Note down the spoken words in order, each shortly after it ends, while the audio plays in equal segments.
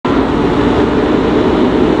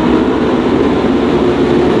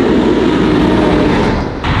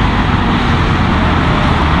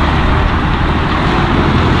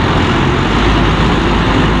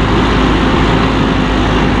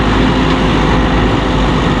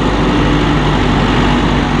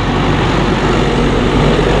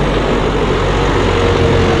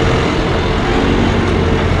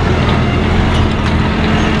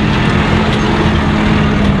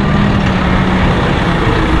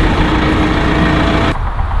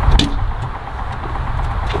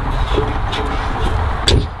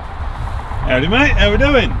Howdy mate, how we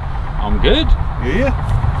doing? I'm good. Yeah.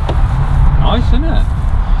 Nice, isn't it?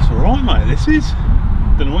 It's alright mate, this is.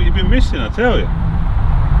 Don't know what you've been missing, I tell you.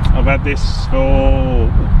 I've had this for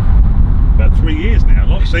about 3 years now,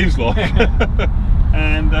 like it seems like.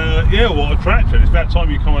 And yeah, what a tractor. It's about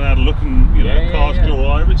time you come and had a look and cast your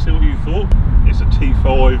eye over it, see what you thought. It's a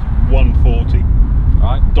T5 140.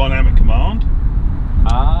 Right. Dynamic command.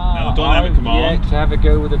 Ah, now, dynamic command. Yeah, to have a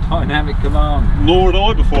go with a dynamic command. Nor had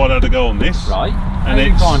I before I'd had a go on this. Right. And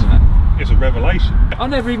it's a revelation. I've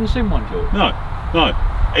never even seen one, George. No.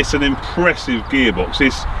 It's an impressive gearbox.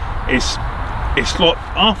 It's like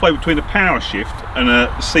halfway between a power shift and a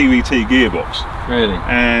CVT gearbox. Really?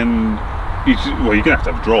 And you're gonna have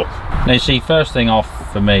to have a drive. Now you see, first thing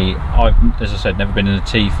off for me, I've, as I said, never been in a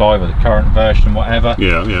T5 or the current version, whatever.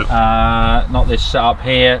 Yeah. Not this setup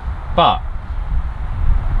here, but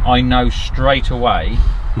I know straight away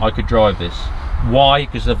I could drive this. Why?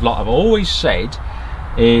 Because of what I've always said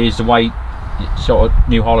is the way sort of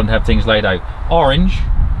New Holland have things laid out. Orange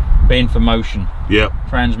being for motion. Yep.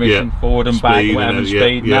 Transmission, forward and back, whatever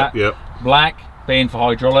speed. Black being for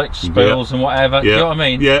hydraulics, spills and whatever. You know what I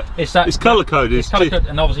mean? Yeah. It's colour coded. It's colour coded,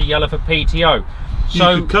 and obviously yellow for PTO. So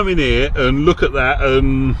you could come in here and look at that,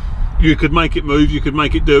 and you could make it move. You could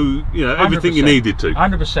make it do, everything you needed to.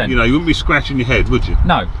 100%. You wouldn't be scratching your head, would you?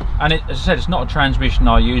 No. And as I said, it's not a transmission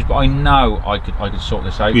I use, but I know I could sort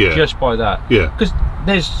this out just by that. Yeah. Because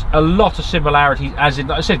there's a lot of similarities, as in,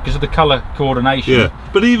 like I said, because of the colour coordination. Yeah.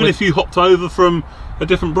 But even if you hopped over from a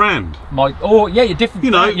different brand. You're different.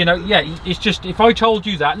 It's just, if I told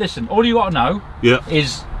you that, listen, all you got to know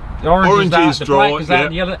is the orange is that, the black is that,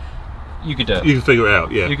 and the other. You could do it. You can figure it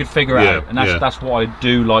out, yeah. You could figure it out, and that's what I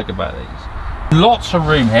do like about these. Lots of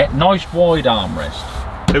room here, nice wide armrest.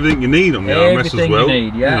 Everything you need on the armrest as well. Everything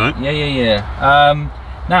you need, yeah.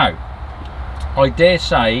 Now, I dare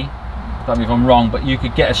say, don't know if I'm wrong, but you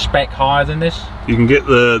could get a spec higher than this. You can get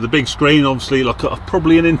the big screen, obviously, like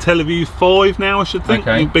probably an IntelliView 5 now, I should think.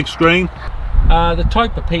 Okay. Big screen. The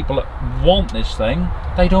type of people that want this thing,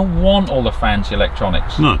 they don't want all the fancy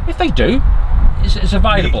electronics. No. If they do, it's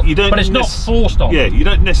available, but it's not forced on. Yeah, you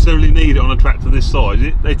don't necessarily need it on a tractor this size.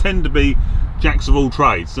 They tend to be jacks of all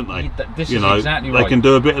trades, don't they? This is exactly right. They can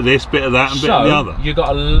do a bit of this, bit of that, and a bit of the other. You've got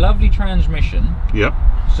a lovely transmission. Yep.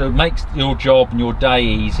 So it makes your job and your day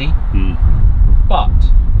easy. But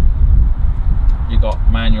you've got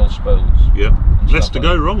manual spools. Yep. Less to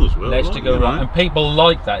go wrong as well. Less to go wrong, and people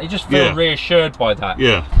like that. They just feel reassured by that.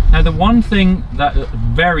 Yeah. Now the one thing that is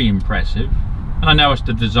very impressive, and I know it's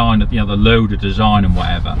the design of the loader design and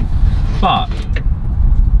whatever, but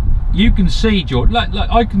you can see, George, like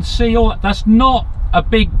I can see all that. That's not a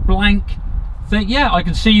big blank thing. Yeah, I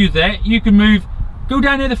can see you there. You can move, go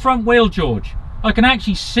down near the front wheel, George. I can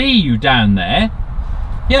actually see you down there.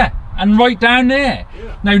 Yeah, and right down there.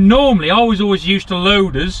 Yeah. Now normally I was always used to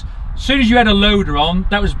loaders. As soon as you had a loader on,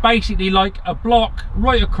 that was basically like a block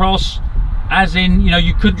right across, as in,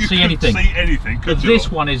 you couldn't see anything. See anything, could you? This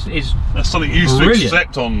one is that's something you used to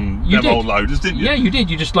accept on them old loaders, didn't you? Yeah, you did.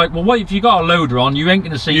 You just like, well, wait, if you got a loader on, you ain't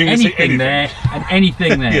going to see anything there and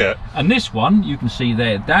anything there. Yeah. And this one, you can see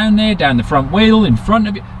there, down the front wheel, in front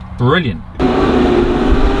of you. Brilliant.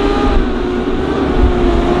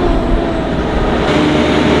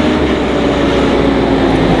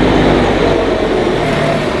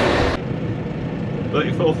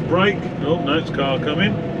 Off brake. Oh no, it's a car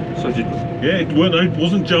coming. So it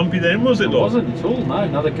wasn't jumpy then, was it? It wasn't at all. No,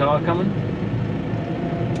 another car coming.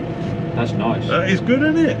 That's nice. That is good,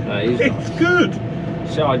 isn't it? That is it's nice. Good.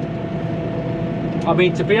 So I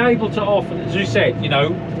mean, to be able to offer, as you said,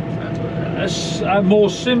 a more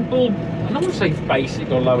simple, I don't want to say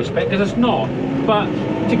basic or lower spec, because it's not, but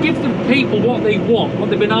to give the people what they want,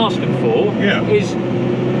 what they've been asking for, is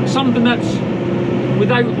something that's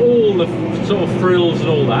without all the sort of frills and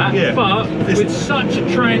all that, but with such a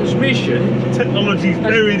transmission, technology's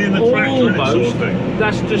buried in the tractor and sort of thing.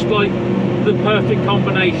 That's just like the perfect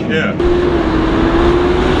combination. Yeah.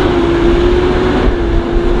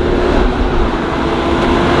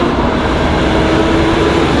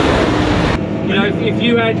 If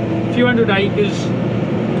you had a few hundred acres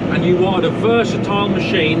and you wanted a versatile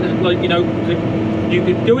machine, like you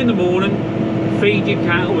could go in the morning, feed your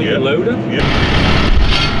cattle with your loader.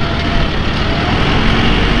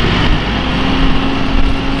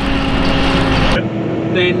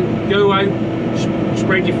 Then go out,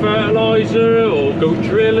 spread your fertiliser, or go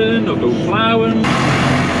drilling, or go ploughing.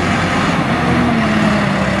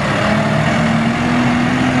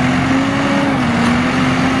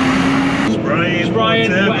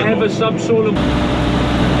 Spraying whatever subsoil.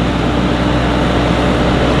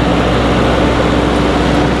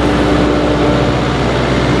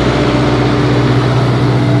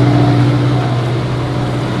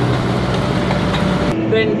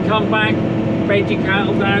 come back, bed your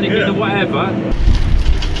cattle down again or whatever.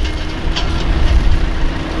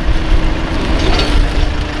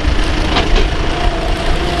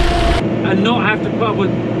 And not have to put up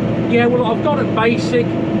with, yeah, well, I've got it basic,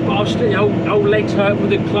 but I've still, old legs hurt with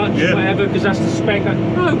the clutch or whatever, because that's the spec.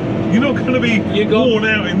 No. You're not going to be worn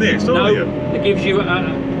out in this, are you? It gives you,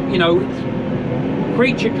 you know,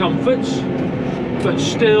 creature comforts, but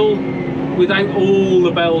still without all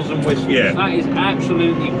the bells and whistles. Yeah. That is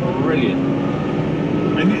absolutely brilliant.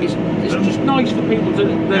 And it's just nice for people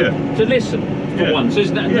to listen for once,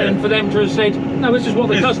 isn't it? And then for them to have said, no, this is what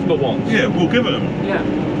the customer wants. Yeah, we'll give it them. Yeah.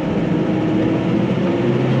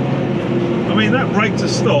 I mean, that brake to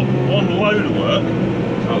stop on a load of work.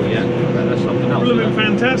 Oh yeah, that's something else. Blooming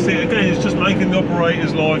fantastic. Again, it's just making the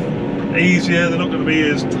operator's life easier. They're not going to be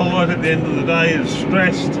as tired at the end of the day, as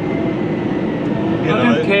stressed. I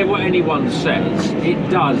don't care what anyone says, it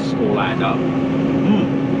does all add up.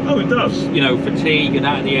 Oh, it does. You know, fatigue and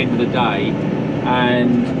that at the end of the day,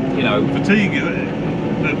 and you know, fatigue.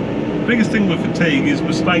 The biggest thing with fatigue is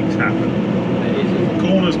mistakes happen. It is.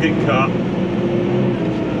 Corners get cut,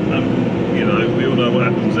 and you know, we all know what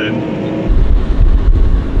happens then.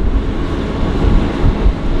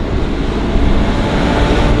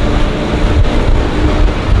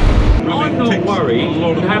 I'm not worried.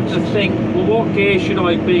 You have to think, well, what gear should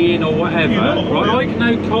I be in or whatever, right? I can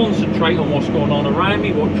now concentrate on what's going on around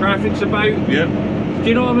me, what traffic's about. Yeah. Do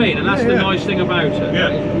you know what I mean? And that's the nice thing about it.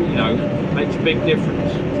 Yeah. You know, makes a big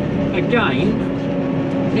difference. Again,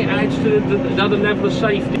 it adds to another level of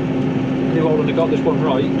safety. New Holland have got this one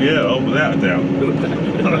right. Yeah, oh, without a doubt.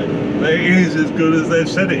 It is as good as they've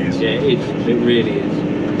said it is. Yeah, it is. It really is.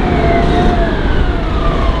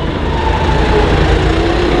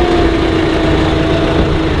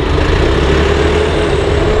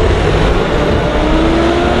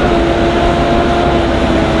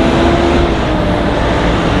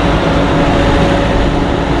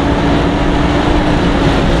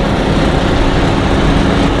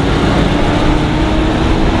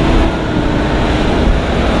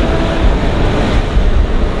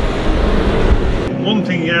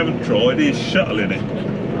 Tried is shuttling it.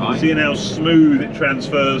 Right. Seeing how smooth it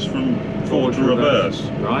transfers from forward to reverse.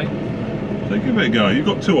 Right. So give it a go. You've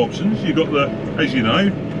got two options. You've got the, as you know,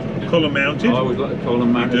 column mounted. I always like the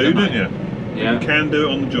column mounted. You do, don't you? Yeah. You can do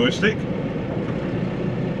it on the joystick.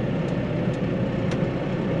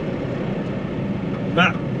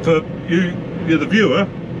 That, for you're the viewer,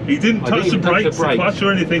 he didn't touch the brakes, the clutch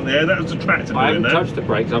or anything there. That was the tractor. I haven't touched the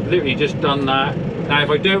brakes. I've literally just done that. Now, if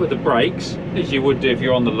I do it with the brakes, as you would do if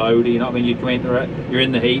you're on the loader, you know what I mean? You come into it, you're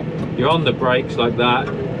in the heat, you're on the brakes like that,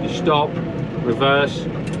 you stop, reverse,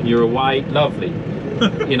 you're away. Lovely.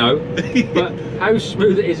 You know, but how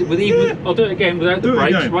smooth it is with even, I'll do it again without the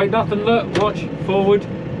brakes, right? Nothing, look, watch, forward.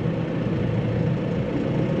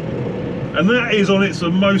 And that is on its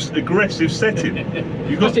most aggressive setting.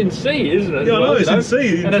 That's in C, isn't it? Yeah, I know, it's in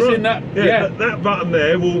C. And it's in that, that button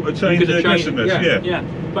there will change the aggressiveness. Yeah.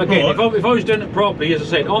 But again, if I was doing it properly, as I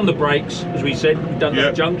said, on the brakes, as we said, we've done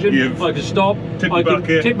that junction, I can stop, I can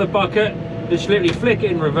tip the bucket, just literally flick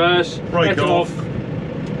it in reverse, brake off.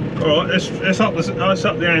 All right, let's up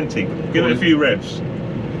the ante. Give it a few revs.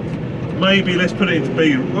 Maybe let's put it into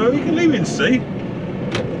B. Well, you can leave it in C.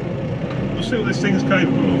 We'll see what this thing's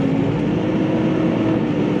capable of.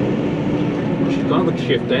 She's gone with the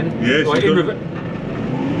shift then. Yeah, right,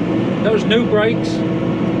 that was new brakes.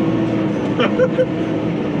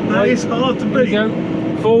 That is hard to beat. Go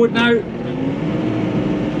forward now.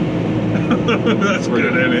 That's good,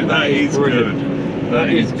 isn't it? That is good. That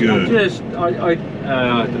is good. I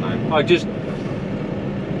don't know. I just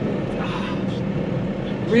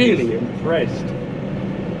really impressed.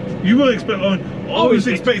 You will expect. I was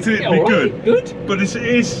expecting it to be good, but it's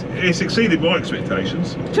exceeded my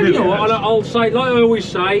expectations. So you know what? I'll say, like I always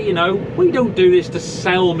say, you know, we don't do this to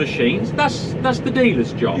sell machines. That's the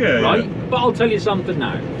dealer's job, right? Yeah. But I'll tell you something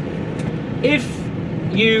now. If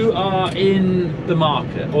you are in the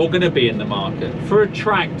market or going to be in the market for a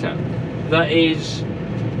tractor that is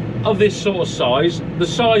of this sort of size, the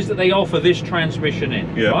size that they offer this transmission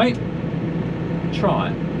in, right? Try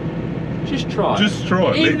it. Just try it. Just try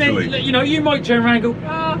it, even literally. Then, you know, you might turn around and go,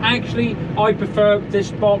 actually, I prefer this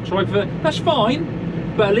box, or I prefer... That's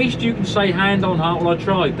fine, but at least you can say hand on heart, well, I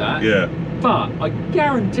tried that. Yeah. But I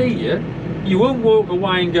guarantee you won't walk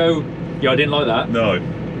away and go, yeah, I didn't like that. No.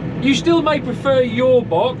 You still may prefer your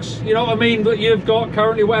box, you know what I mean, that you've got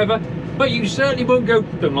currently, whatever, but you certainly won't go,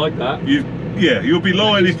 don't like that. You'll be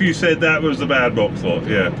lying if you said that was the bad box lot.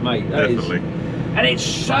 Yeah, mate, definitely. And it's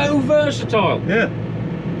so versatile. Yeah.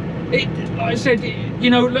 Like I said, you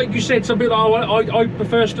know, like you said, some people, oh, I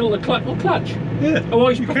prefer still the clutch. Well, clutch. Yeah. Oh,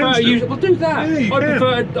 I prefer to use it. Well, do that. Yeah, you I can.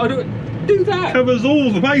 prefer. Do that. Covers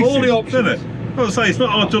all the bases. All the options. Doesn't it? I would say it's not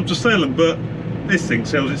our job to sell them, but this thing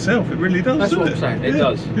sells itself. It really does. That's doesn't what I'm saying. It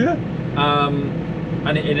does. Yeah.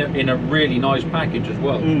 And in a really nice package as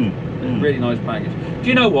well. Really nice package. Do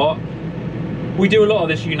you know what? We do a lot of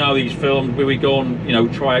this, you know, these films where we go on, you know,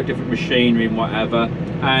 try out different machinery and whatever.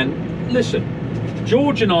 And listen,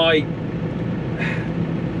 George and I,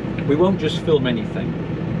 we won't just film anything.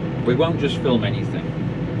 We won't just film anything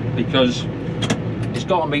because it's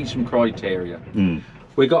got to meet some criteria.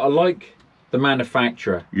 We've got to like the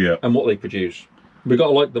manufacturer and what they produce. We've got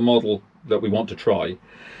to like the model that we want to try. And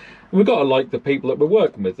we've got to like the people that we're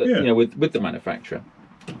working with, you know, with the manufacturer.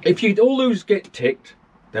 If you all those get ticked,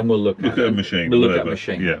 then we'll look at a machine. We'll look at a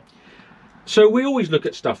machine. Yeah. So we always look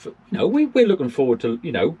at stuff, you know, we're looking forward to,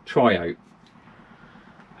 you know, try out.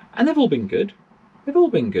 And they've all been good. They've all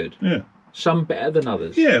been good. Yeah. Some better than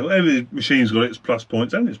others. Yeah, well, every machine's got its plus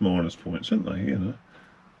points and its minus points, haven't they? You know.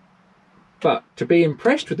 But to be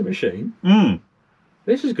impressed with the machine,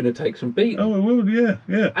 this is going to take some beating. Oh, it will, yeah,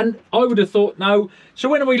 yeah. And I would have thought, no. So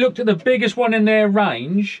when we looked at the biggest one in their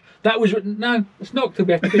range, that was, no, it's not going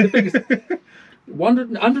to have to be the biggest.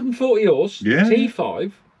 140 horse,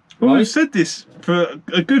 T5. Well, we've said this for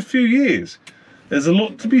a good few years. There's a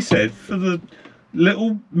lot to be said for the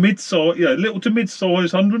little mid-size, little to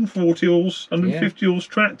mid-size 140 horse, 150 horse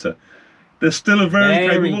tractor. They're still a very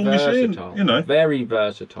capable machine, you know. Very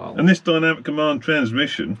versatile. And this dynamic command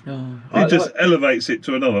transmission, it just elevates it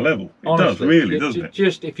to another level. It does, really, doesn't it?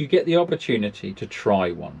 Just if you get the opportunity to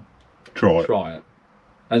try one, try it.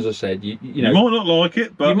 As I said, you know, you might not like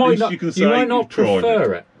it, but you can say you might not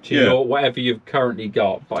prefer it to your whatever you've currently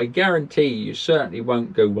got. But I guarantee you certainly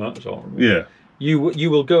won't go, well, that's horrible. Yeah. You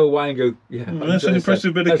will go away and go, yeah. That's an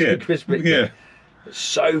impressive bit of kit. Yeah.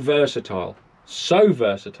 So versatile, so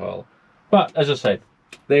versatile. But as I said,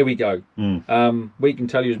 there we go. We can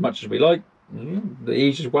tell you as much as we like. The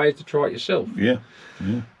easiest way is to try it yourself. Yeah.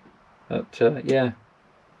 Yeah. But yeah,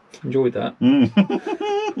 enjoyed that.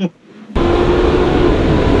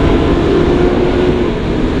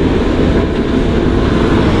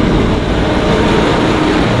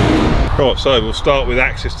 Right, so we'll start with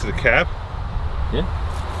access to the cab. Yeah.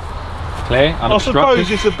 Clear, unobstructed. I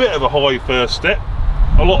suppose it's a bit of a high first step.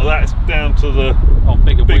 A lot of that is down to the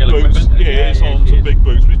big boots. Yeah, it's on some big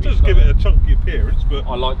boots, which does give it a chunky appearance. But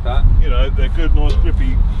I like that. You know, they're good, nice,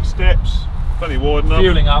 grippy steps. Plenty wide enough.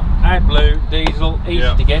 Fueling up, AdBlue, diesel, easy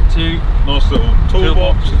to get to. Nice little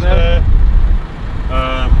toolbox is there.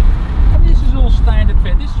 And this is all standard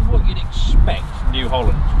fare. This is what you'd expect from New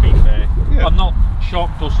Holland, to be fair. Yeah. I'm not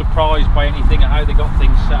shocked or surprised by anything and how they got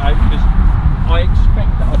things set out, because I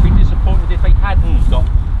expect that. I'd be disappointed if they hadn't got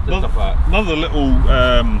the stuff out. Another little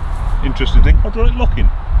interesting thing, hydraulic locking.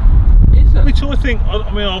 Is it? Which I think,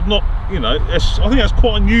 I've not, you know, I think that's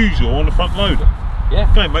quite unusual on a front loader. Yeah.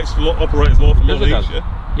 Again, makes the operator's life a lot easier.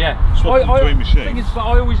 Yeah. Swapping between machines. The thing is that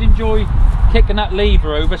I always enjoy kicking that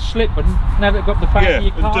lever over, slipping, and have it go up the back of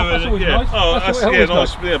your car. That's always nice. Oh, that's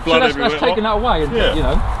nice. Yeah, blood everywhere. That's taking that away, and you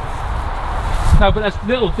know. No, but that's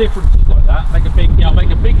little differences like that make a big,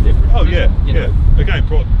 difference. Oh yeah, yeah. Again,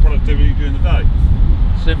 productivity during the day.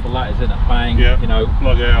 Simple that is, isn't it? Bang. Yeah. You know.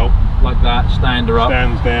 Plug out. Like that. Stand her up.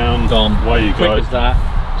 Stands down. Gone. Away you go. Quick as that.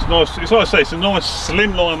 It's nice. It's like I say, it's a nice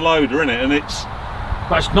slimline loader, isn't it? And it's.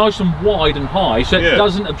 But it's nice and wide and high, so it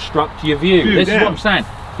doesn't obstruct your view. This is what I'm saying.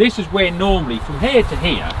 This is where normally, from here to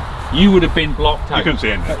here, you would have been blocked out. You can see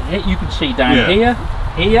anything. You can see down here,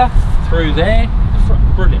 through there.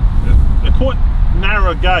 Brilliant. They're quite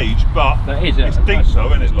narrow gauge, but it's deep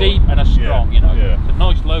though, isn't it? It's deep and it's strong, you know. Yeah. It's a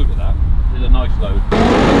nice load of that. It's a nice load.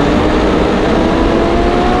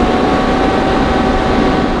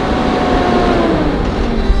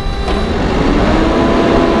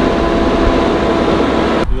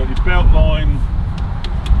 Belt line,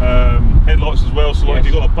 headlights as well, so like if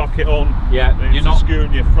you've got a bucket on, you're not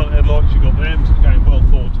skewing your front headlights, you've got them, so they're going well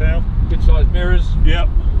thought out. Good sized mirrors. Yep,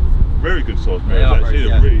 very good sized mirrors actually,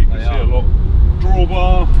 you can see a lot.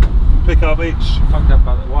 Drawbar, pick up each. Tucked up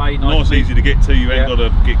out of the way, nice easy to get to, you ain't got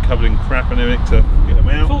to get covered in crap and everything to get them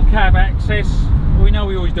out. Full cab access. We know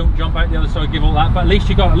we always don't jump out the other side, give all that, but at least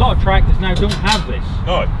you got a lot of tractors now don't have this.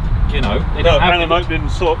 Right. You know, they don't have an opening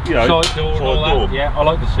side door and all that. Yeah, I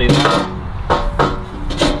like to see that.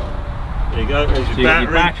 There you go, there's your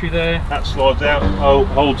battery there. That slides out,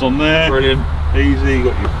 holds on there. Brilliant. Easy, you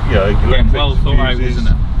got your electric well thought out, isn't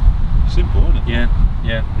it? Simple, isn't it? Yeah,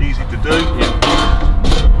 yeah. Easy to do. Yeah.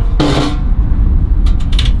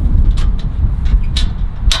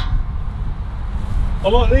 I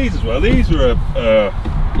like these as well. These are a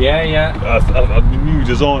new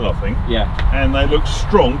design, I think. Yeah. And they look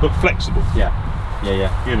strong but flexible. Yeah.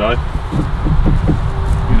 You know.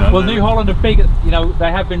 Well, New Holland are big. You know,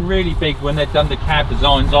 they have been really big when they've done the cab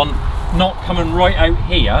designs on not coming right out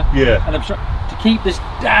here. Yeah. And to keep this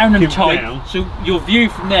down and tight, so your view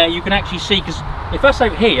from there you can actually see. Because if that's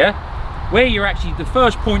out here, where you're actually the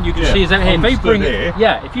first point you can see is out here. If they bring it,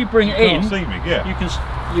 if you bring it in, see me, you can.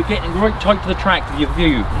 You're getting right tight to the track with your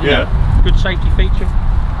view. You know, good safety feature.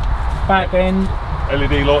 Back end.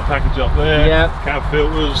 LED light package up there. Yeah. Cab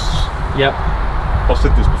filters. Yep. I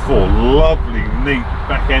said this before. Lovely, neat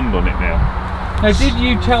back end on it now. Now, did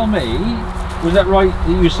you tell me? Was that right?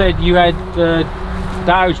 That you said you had the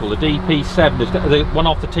Dowswell, the DP7, the one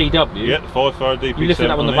off the TW. Yeah, the 5-star DP7. You lifted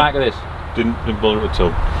up on the back of this. Didn't bother at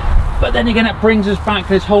all. But then again, it brings us back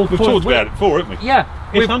to this whole. We've talked about it before, haven't we? Yeah.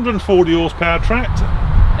 It's 140 horsepower tractor.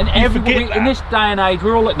 And everybody in this day and age,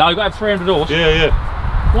 we're all like, no, you've got to have 300 horse. Yeah.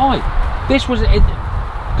 Why? This was it.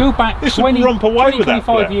 Go back 20,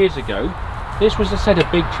 25 years ago. This was, I said, a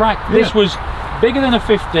big track. This was bigger than a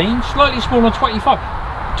 15, slightly smaller than 25.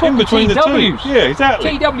 In between the two. Yeah,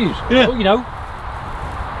 exactly. TWs. Yeah. Well, you know.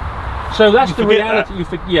 So that's the reality. You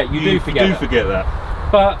do forget that.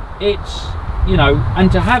 But it's, you know,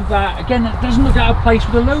 and to have that again, it doesn't look out of place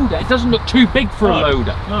with a loader. It doesn't look too big for a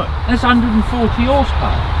loader. No. And it's 140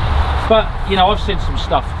 horsepower. But you know, I've seen some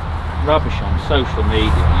stuff rubbish on social media.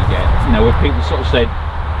 You get, you know, where people sort of said,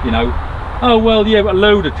 you know, oh well, yeah, but a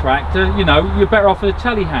loader tractor, you know, you're better off with a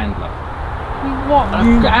telehandler. I mean, what?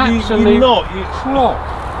 Absolutely crop.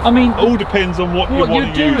 I mean, it all depends on what you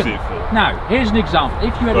want to use it for. Now, here's an example.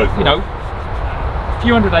 If you had, you know, a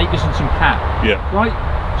few hundred acres and some cattle, right?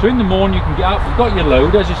 So in the morning you can get up, you've got your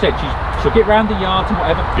load, as you said, she'll get round the yard and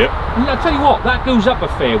whatever. And I'll tell you what, that goes up a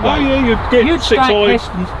fair way. Oh yeah, you'd stack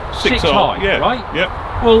six high, yeah, right? Yep.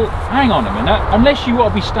 Well, hang on a minute, unless you want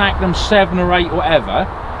to be stacking them 7 or 8 or whatever,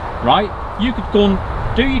 right? You could go and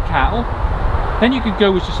do your cattle, then you could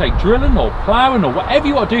go, as you say, drilling or ploughing or whatever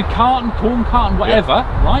you want to do, carting, corn carting, whatever,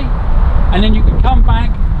 right? And then you can come back,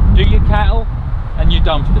 do your cattle, and you're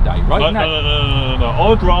done for the day, right? No.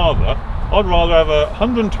 I'd rather have a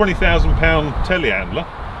 £120,000 telehandler,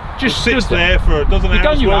 just sits there for a dozen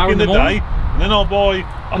hours work in the day, and then I'll buy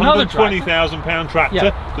a £120,000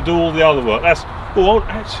 tractor to do all the other work. That's, well,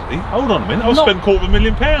 actually, hold on a minute, I've spent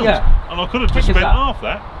 £250,000, and I could have just spent half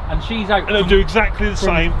that. And she's out. And it'll do exactly the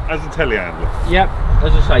same as a telehandler. Yep,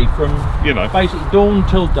 as I say, from basically dawn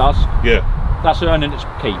till dusk. Yeah. That's earning its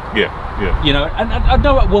keep. Yeah. You know, and I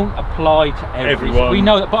know it won't apply to everyone. We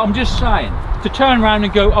know that, but I'm just saying, to turn around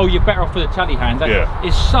and go, oh, you're better off with a telehandler,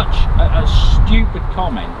 is such a stupid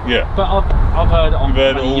comment. Yeah. But I've heard it on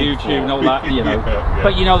YouTube and all that, you know.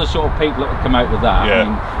 But you know the sort of people that would come out with that. Yeah.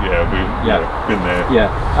 I mean, we've been there.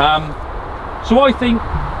 Yeah. So I think,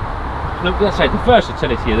 look, let's say the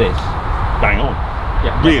versatility of this. Bang on.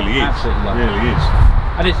 Yeah. Really is. Absolutely. Really is.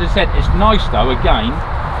 And as I said, it's nice though. Again,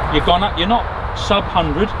 you're not sub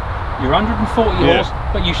 100. You're 140 horse,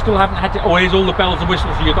 but you still haven't had to. Oh, here's all the bells and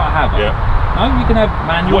whistles, so you've got to have it. No, you can have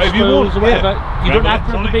manual spools or whatever. You don't have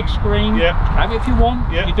to have the big screen. Have it if you want.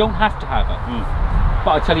 You don't have to have it.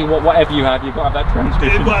 But I tell you what, whatever you have, you've got to have that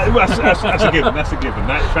transmission. That's a given. That's a given.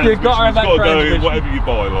 That transmission, you've got to go in whatever you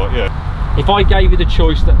buy, like If I gave you the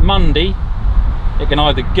choice that Monday it can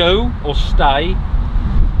either go or stay,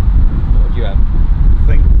 what would you have? I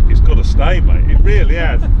think it's got to stay, mate. It really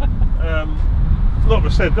has. Like I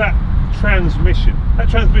said, that transmission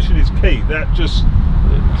is key. That just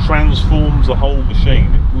transforms the whole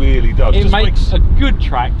machine. It really does. It makes a good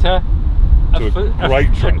tractor a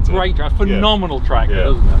great tractor. A phenomenal tractor,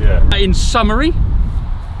 doesn't it? In summary,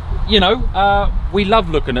 you know, we love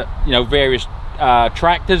looking at, you know, various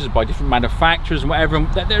tractors by different manufacturers and whatever, and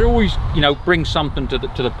they're always, you know, bring something to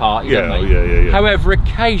the party, don't they? However,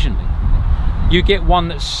 occasionally you get one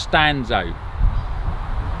that stands out,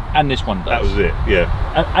 and this one does. That was it,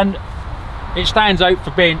 and it stands out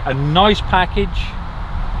for being a nice package,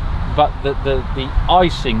 but the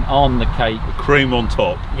icing on the cake, the cream on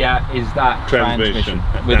top, is that transmission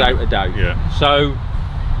without a doubt. So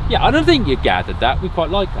I don't think you gathered that. We quite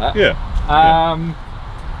like that.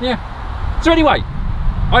 So anyway,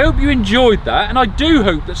 I hope you enjoyed that, and I do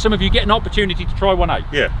hope that some of you get an opportunity to try one out.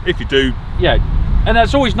 If you do. And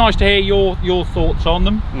that's always nice to hear your thoughts on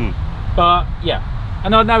them. But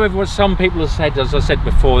and I know some people have said, as I said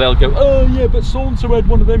before, they'll go, oh yeah, but so-and-so had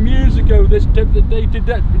one of them years ago, they did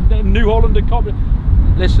that, New Holland copied.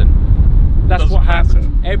 Listen, that's what happens.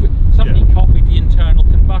 Somebody copied the internal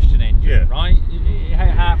combustion engine, right? It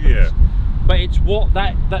happens. but it's what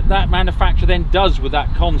that manufacturer then does with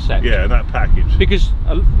that concept. Yeah, that package. Because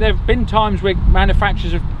there have been times where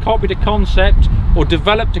manufacturers have copied a concept or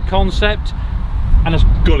developed a concept and has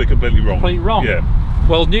got it completely wrong. Completely wrong. Yeah.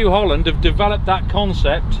 Well, New Holland have developed that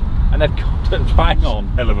concept and they've got it bang on.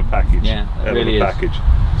 Hell of a package. Yeah, it Hell really of a is.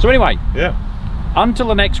 package. So anyway, Yeah. until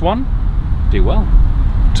the next one, do well.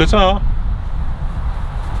 Ta-ta.